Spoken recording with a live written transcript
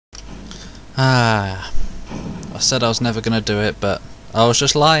Ah, I said I was never gonna do it, but I was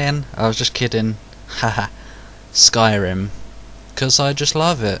just lying. I was just kidding. Haha. Skyrim. Because I just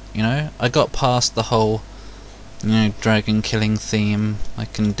love it, you know? I got past the whole, dragon killing theme. I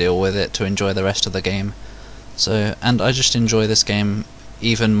can deal with it to enjoy the rest of the game. So, and I just enjoy this game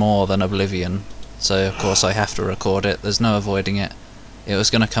even more than Oblivion. So, of course, I have to record it. There's no avoiding it. It was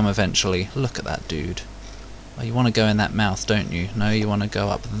gonna come eventually. Look at that dude. Oh, you want to go in that mouth, don't you? No, you want to go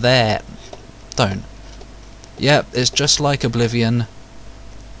up there. Don't. Yep, it's just like Oblivion.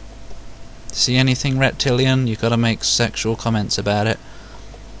 See anything reptilian, you gotta make sexual comments about it.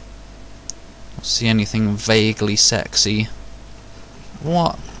 See anything vaguely sexy.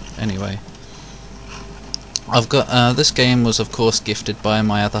 What? Anyway. I've got, this game was of course gifted by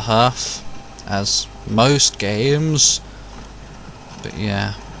my other half, as most games. But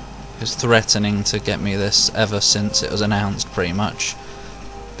yeah, he's threatening to get me this ever since it was announced, pretty much.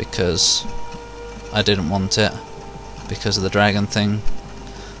 Because I didn't want it, because of the dragon thing.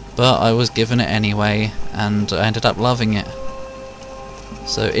 But I was given it anyway, and I ended up loving it.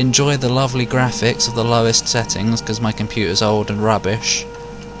 So enjoy the lovely graphics of the lowest settings, because my computer's old and rubbish.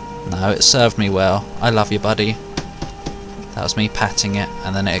 No, it served me well. I love you, buddy. That was me patting it,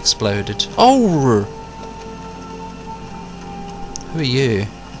 and then it exploded. Oh! Who are you?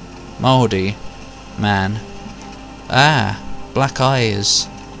 Mouldy man. Ah, black eyes.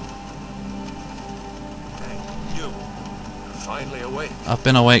 Finally awake. I've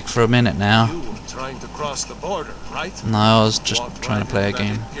been awake for a minute now. You were trying to cross the border, right? No, I was just Walked trying right to play a into that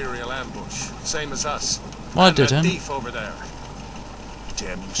game. Imperial ambush, same as us. Well, I And that didn't. thief over there.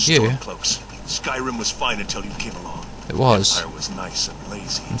 Damn you, You? Stormcloaks. Skyrim was fine until you came along. It was. Empire was nice and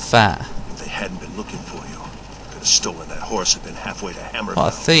lazy. And fat. If they hadn't been looking for you, could have stolen that horse and been halfway to Hammerfell.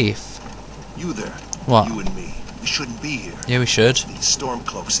 What a thief. You there. What? You and me. We shouldn't be here. Yeah, we should. These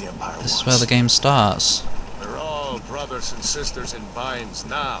Stormcloaks the Empire This is wants. where the game starts. We're all brothers and sisters in binds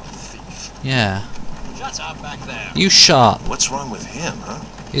now, thief. Yeah. Shut up back there. You shot. What's wrong with him, huh?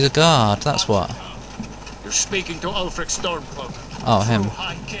 He's a guard, that's what. You're speaking to Ulfric Stormcloak. Oh, him. True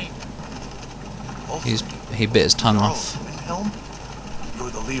High King. He bit his tongue off. Helm? You're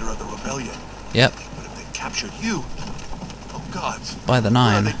the leader of the rebellion. Yep. But if they captured you... Oh, God. By the Where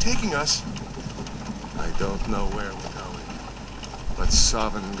are 9. they taking us? I don't know where we're going, but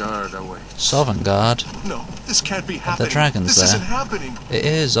Sovngarde awaits. Sovngarde? No, this can't be happening. The dragon's this there. isn't happening. It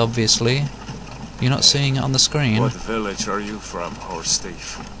is, obviously. You're not seeing it on the screen. What village are you from, horse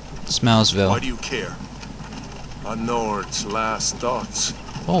thief? Why Smellsville. do you care? A Nord's last thoughts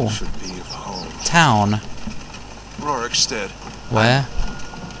Oh, should be of home. town. Rorikstead. Where?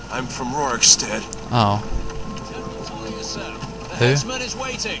 I'm from Rorikstead. Oh. The Who? headsman is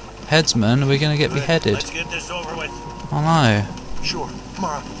waiting. Headsman? We're gonna get beheaded. Let's get this over with. Oh no. Sure.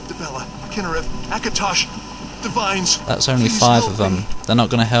 Mara, Debella, Kinnarev, Akatosh, Divines. That's only Please 5 help of them. me. They're not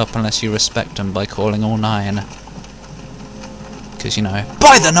gonna help unless you respect them by calling all 9. Because,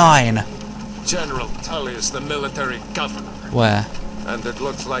 by the 9! General Tully is the military governor, Where? and it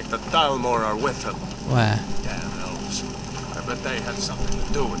looks like the Dalmor are with him. Where? Damn elves. I bet they had something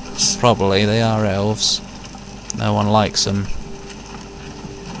to do with this. Probably, they are elves. No one likes them.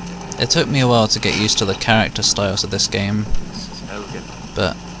 It took me a while to get used to the character styles of this game, This is Helgen.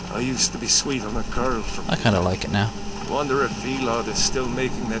 but I used to be sweet on a girl from... I kinda like it now. Wonder if Velod is still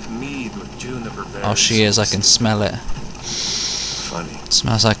making that mead with juniper berries. Oh, she is, I can smell it. Funny.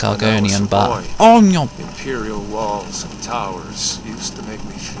 Smells like When I was Argonian a butt. boy. Oh, no. Imperial walls and towers used to make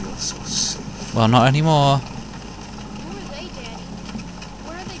me feel so safe. Well, not anymore. Who are they, Daddy?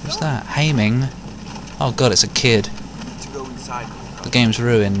 Where are they Who's going? that? Haming? Oh god, it's a kid. To go inside. The game's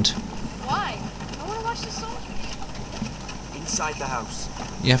ruined. Why? I want to watch the soldiers. Inside the house.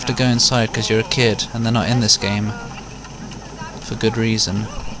 You have to go inside because you're a kid, and they're not in this game. For good reason.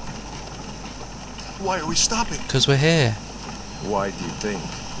 Why are we stopping? Because we're here. Why do you think?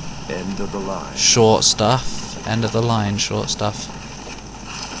 End of the line. Short stuff. End of the line, short stuff.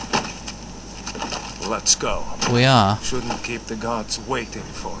 Let's go. We are. Shouldn't keep the gods waiting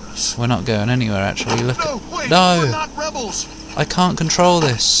for us. We're not going anywhere, actually. Look No, at... wait! No! We're not rebels! I can't control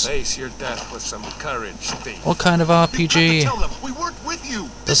this. Face your death with some courage, thief. What kind of You have to RPG tell them we worked with you.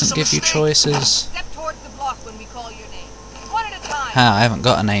 This is doesn't a give you mistake. choices? Step towards the block when we call your name. One at a time. Ha, I haven't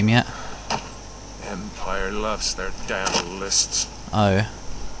got a name yet. Empire loves their damn lists. Oh.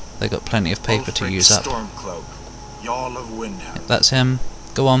 They got plenty of paper to Ulfric use up. Stormcloak, Jarl of Windhelm. That's him.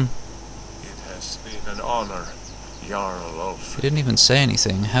 Go on. It has been an honor, Jarl Ulf. You didn't even say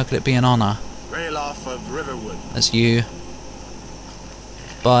anything. How could it be an honour? Ralof of Riverwood. That's you.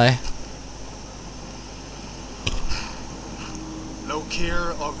 Bye. No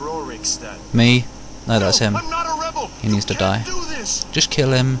care of Rorikstead. Me? No, that's him. I'm not a rebel. He needs to die. Do this. Just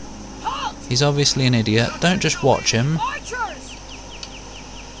kill him. Halt! He's obviously an idiot. Don't just watch him. Archers!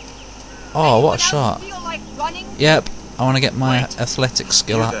 Oh, what a Anyone else shot. feel like running? Yep, I want to get my Wait. athletic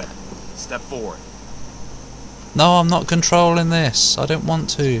skill You up. there. Step forward. No, I'm not controlling this. I don't want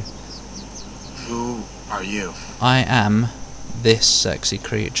to. Who are you? I am this sexy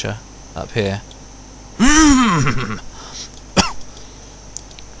creature up here.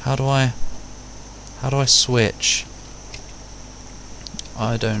 How do I switch?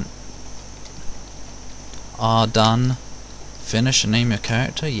 I don't. Done. Finish and name your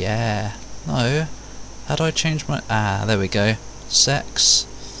character? Yeah. No. How do I change my... Ah, there we go. Sex.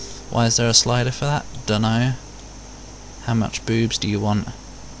 Why is there a slider for that? Dunno. How much boobs do you want?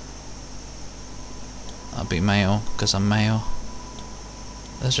 I'll be male, because I'm male.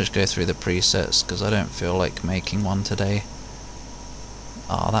 Let's just go through the presets, because I don't feel like making one today.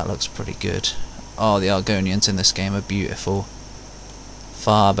 Oh, that looks pretty good. Oh, the Argonians in this game are beautiful.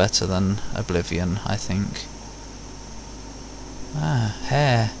 Far better than Oblivion, I think. Ah,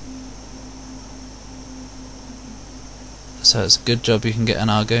 hair. So it's a good job you can get an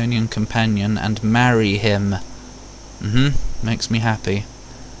Argonian companion and marry him. Makes me happy.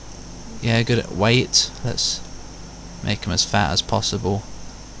 Yeah, good at weight. Let's make him as fat as possible.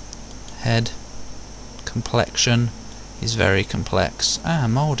 Head. Complexion. He's very complex. Ah,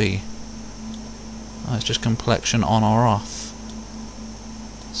 mouldy. Oh, it's just complexion on or off.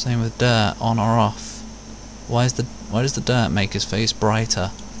 Same with dirt, on or off. Why does the dirt make his face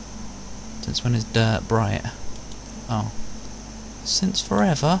brighter? Since when is dirt bright? Oh. Since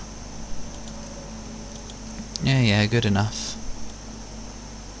forever? Yeah, good enough.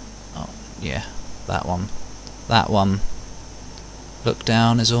 Oh, yeah, that one. That one. Look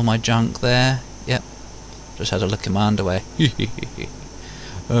down, is all my junk there? Yep. Just had a look in my underwear.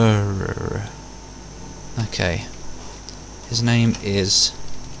 Okay. His name is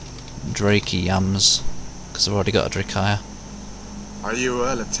Drakey Yums, because I've already got a Drakaya. Are you a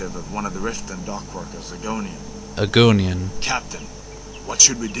relative of one of the Riften dockworkers, Agonian? Agonian. Captain, what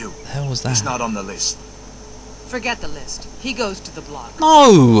should we do? The hell was that? He's not on the list. Forget the list. He goes to the block.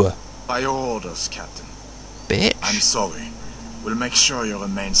 No! By your orders, Captain. Bitch. I'm sorry. We'll make sure your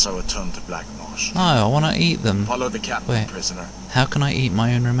remains are returned to Blackmarsh. No, I want to eat them. Follow the captain, Wait. prisoner. How can I eat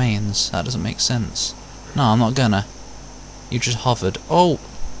my own remains? That doesn't make sense. No, I'm not gonna. You just hovered. Oh!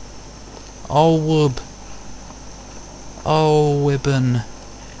 Oh, whoop. Oh, Wibben.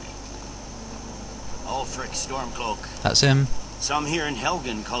 Ulfric Stormcloak. That's him. Some here in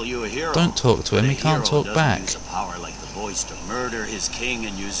Helgen call you a hero. Don't talk to him, But he can't hero talk back. Doesn't use a power like the voice to murder his king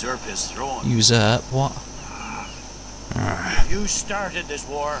and usurp his throne. Usurp? What? You started this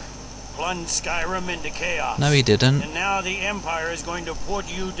war, plunged Skyrim into chaos. No, he didn't. And now the Empire is going to put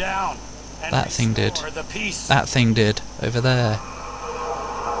you down. And That thing did. restore the peace. That thing did. Over there.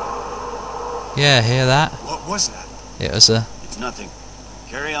 Yeah, hear that? What was that? It was a... It's nothing.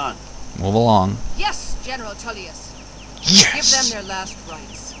 Carry on. Move along. Yes, General Tullius. Give them Yes! their last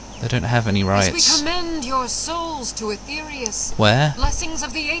rites. They don't have any As we rights. commend your souls to Aetherius, Where? blessings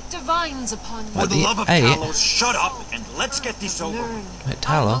of the 8 divines upon you. What, For the love of eight? Talos, shut up and let's get this over. Learn Wait,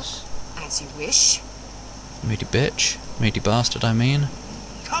 Talos? as you wish. Moody bitch. Moody bastard, I mean.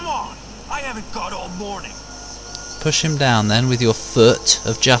 Come on! I haven't got all morning. Push him down then with your foot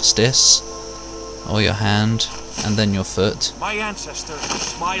of justice. Or your hand. And then your foot. My ancestors are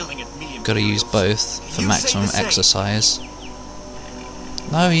smiling at me. Gotta use both for You maximum say the same. exercise.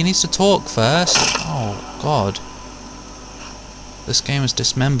 No, he needs to talk first. Oh, God. This game is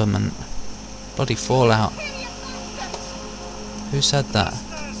dismemberment. Bloody Fallout. Who said that?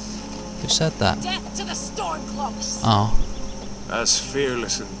 Who said that? Death to the Stormcloaks! Oh. As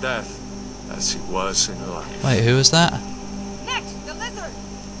fearless in death as he was in life. Wait, who was that? Next, the lizard!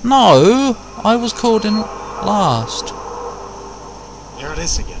 No! I was called in last. There it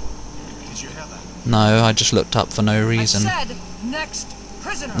is again. Did you hear that? No, I just looked up for no reason. I said, next,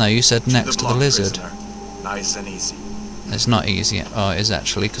 prisoner! No, you said next to the block, lizard. prisoner. Nice and easy. It's not easy. Oh, it is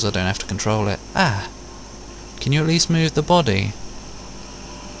actually, because I don't have to control it. Ah! Can you at least move the body?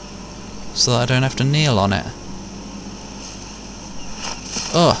 So that I don't have to kneel on it.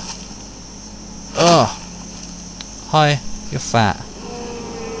 Ugh! Ugh! Hi, you're fat.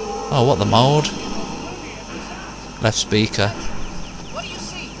 Oh, what the mould? Left speaker. What do you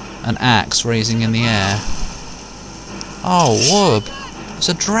see? An axe raising in the air. Oh, whoop! It's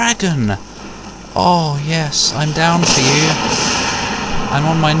a dragon! Oh, yes, I'm down for you. I'm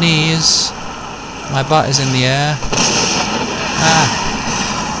on my knees. My butt is in the air. Ah.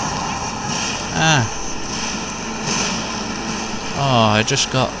 Ah. Oh, I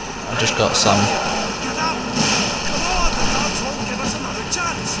just got some. Get out! Come on, the dogs won't give us another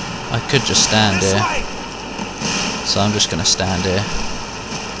chance. I could just stand This here, way. so I'm just gonna stand here.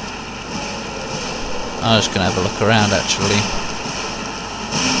 I'm just gonna have a look around actually.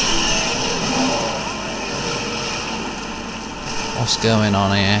 What's going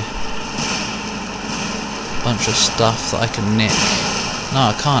on here? Bunch of stuff that I can nick. No,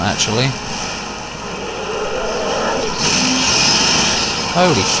 I can't actually.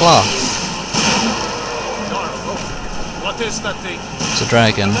 Holy fluff! What is that thing? It's a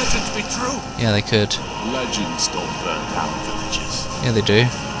dragon. Legends be true. Yeah, they could. Legends don't burn down villages. Yeah, they do.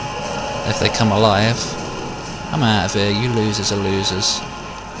 If they come alive. I'm out of here. You losers are losers.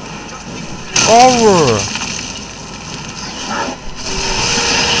 Oh!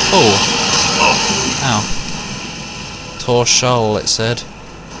 Oh! Ow. Torshol, it said.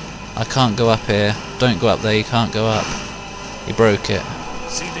 I can't go up here. Don't go up there. You can't go up. You broke it.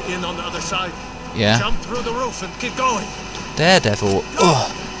 See the inn on the other side? Yeah. Jump through the roof and keep going. Daredevil. Oh!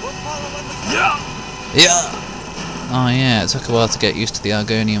 Yeah. Yeah! Oh yeah, it took a while to get used to the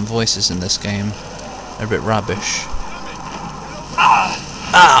Argonian voices in this game. They're a bit rubbish.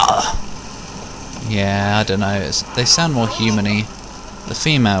 Ah! Yeah, I don't know. They sound more human-y. The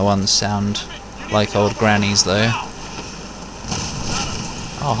female ones sound like old grannies, though.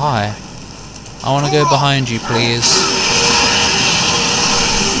 Oh, hi. I want to go behind you, please.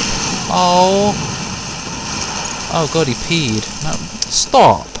 Oh! Oh god, he peed. No,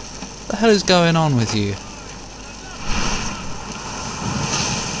 stop! What the hell is going on with you?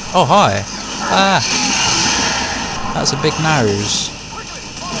 Oh, hi. Ah! That's a big nose.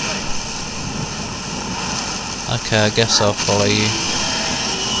 Okay, I guess I'll follow you.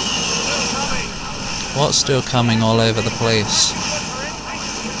 What's still coming all over the place?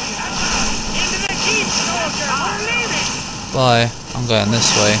 Bye. I'm going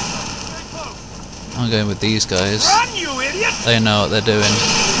this way. I'm going with these guys. They know what they're doing.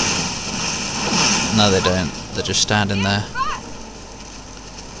 No, they don't. They're just standing there.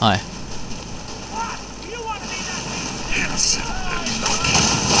 Hi.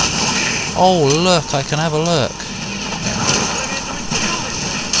 Oh, look, I can have a look.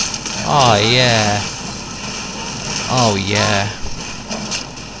 Oh, yeah. Oh, yeah.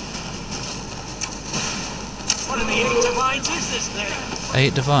 What are the 8 divines is this thing?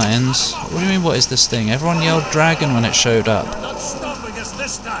 8 divines? What do you mean, what is this thing? Everyone yelled dragon when it showed up. Not stopping us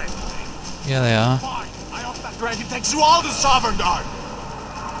this time. Yeah, they are. Fine. I hope that dragon takes you all to Sovereign Guard.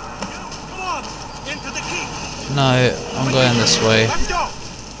 Come on, into the keep. No, I'm going this way. Let's go.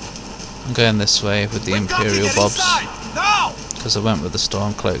 I'm going this way with the We've got to Imperial get Bobs. inside. Now. Because I went with the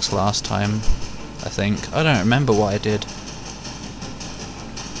Stormcloaks last time, I think. I don't remember what I did.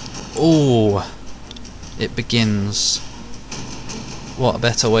 Ooh, it begins. What a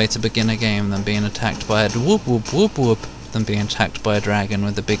better way to begin a game than being attacked by a whoop whoop whoop whoop than being attacked by a dragon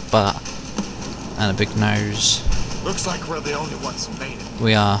with a big butt and a big nose. Looks like we're the only ones who made it.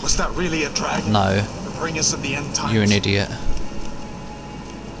 We are. Was that really a dragon? No, To bring us at the end times? you're an idiot.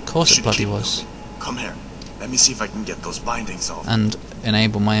 Of course it Should bloody keep was. moving. Come here. Let me see if I can get those bindings off. And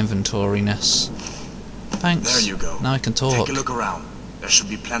enable my inventory-ness. Thanks. There you go. Now I can talk. Take a look around. There should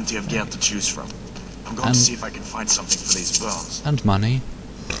be plenty of gear to choose from. I'm going And- to see if I can find something for these bones. And money.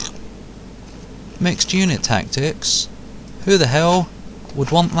 Mixed unit tactics? Who the hell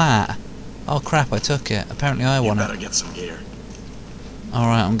would want that? Oh crap, I took it. Apparently I You want better it. get some gear.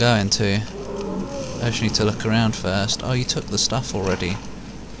 Alright, I'm going to. I just need to look around first. Oh, you took the stuff already.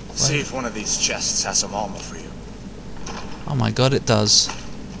 See if one of these chests has some armor for you. Oh my god, it does.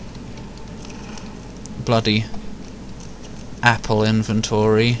 Bloody Apple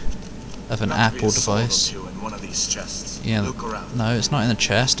inventory of an Got to be Apple a sword or device. two in one of these chests. Yeah, Look around. no, it's not in the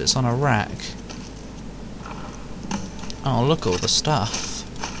chest, it's on a rack. Oh, look at all the stuff.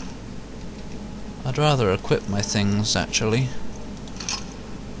 I'd rather equip my things, actually.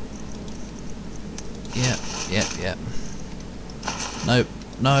 Yep. Nope,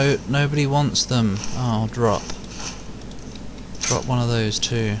 no, nobody wants them. Oh, drop. Drop one of those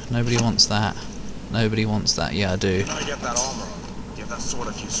too. Nobody wants that. Nobody wants that. Yeah, I do. Can I get that armor on? Give that sword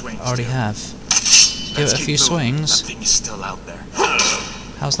a few swings. I already too. have. Give Let's it a keep few moving. swings. That thing is still out there.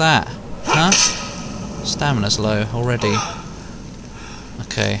 How's that? Huh? Stamina's low already.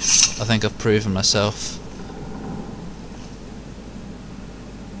 Okay, I think I've proven myself.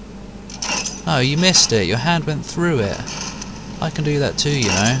 Oh, you missed it. Your hand went through it. I can do that too, you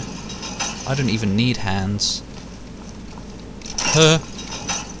know. I don't even need hands. Huh?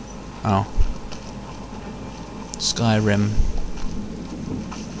 Oh. Skyrim.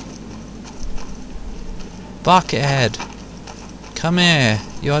 Buckethead. Come here.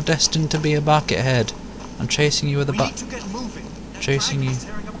 You are destined to be a buckethead. I'm chasing you with a We need to get moving. That Chasing dragon you is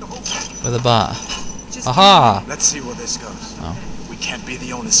tearing up the whole place. with a bat. Just Aha! Let's see where this goes. Oh. We can't be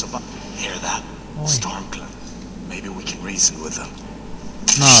the only survivor. Hear that? Oi. Stormcloak. Maybe we can reason with them.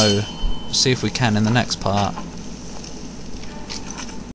 No. See if we can in the next part.